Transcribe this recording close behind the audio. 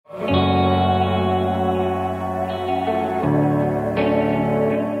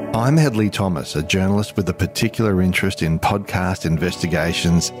I'm Hedley Thomas, a journalist with a particular interest in podcast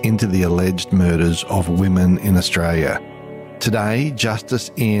investigations into the alleged murders of women in Australia. Today,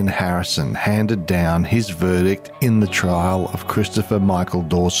 Justice Ian Harrison handed down his verdict in the trial of Christopher Michael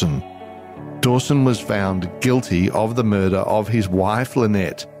Dawson. Dawson was found guilty of the murder of his wife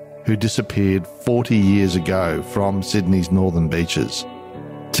Lynette, who disappeared 40 years ago from Sydney's northern beaches.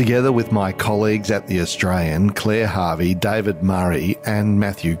 Together with my colleagues at The Australian, Claire Harvey, David Murray and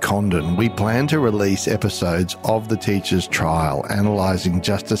Matthew Condon, we plan to release episodes of the teacher's trial analysing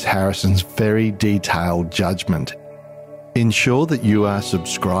Justice Harrison's very detailed judgment. Ensure that you are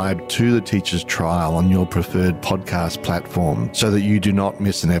subscribed to the teacher's trial on your preferred podcast platform so that you do not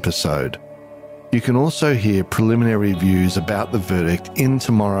miss an episode. You can also hear preliminary views about the verdict in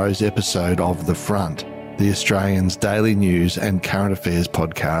tomorrow's episode of The Front, The Australian's daily news and current affairs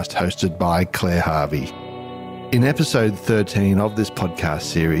podcast hosted by Claire Harvey. In episode 13 of this podcast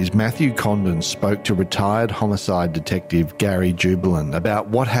series, Matthew Condon spoke to retired homicide detective Gary Jubelin about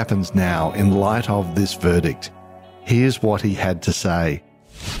what happens now in light of this verdict. Here's what he had to say.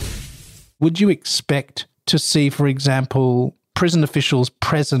 Would you expect to see, for example, prison officials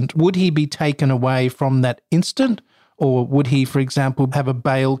present? Would he be taken away from that instant? Or would he, for example, have a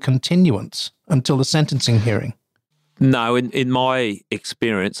bail continuance until the sentencing hearing? No, in my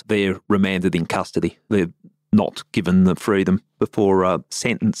experience, they're remanded in custody. They're not given the freedom before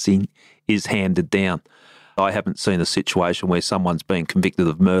sentencing is handed down. I haven't seen a situation where someone's been convicted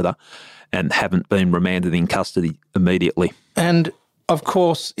of murder and haven't been remanded in custody immediately. And, of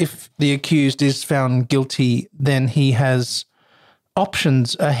course, if the accused is found guilty, then he has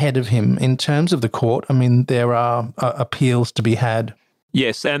options ahead of him in terms of the court. I mean, there are appeals to be had.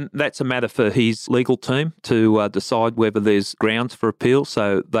 Yes, and that's a matter for his legal team to decide whether there's grounds for appeal,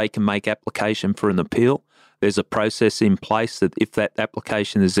 so they can make application for an appeal. There's a process in place that if that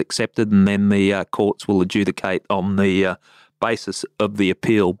application is accepted, and then the courts will adjudicate on the basis of the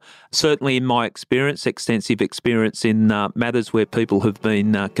appeal. Certainly in my experience, extensive experience in matters where people have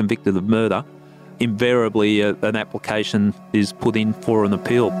been convicted of murder, invariably an application is put in for an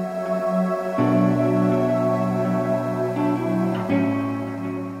appeal.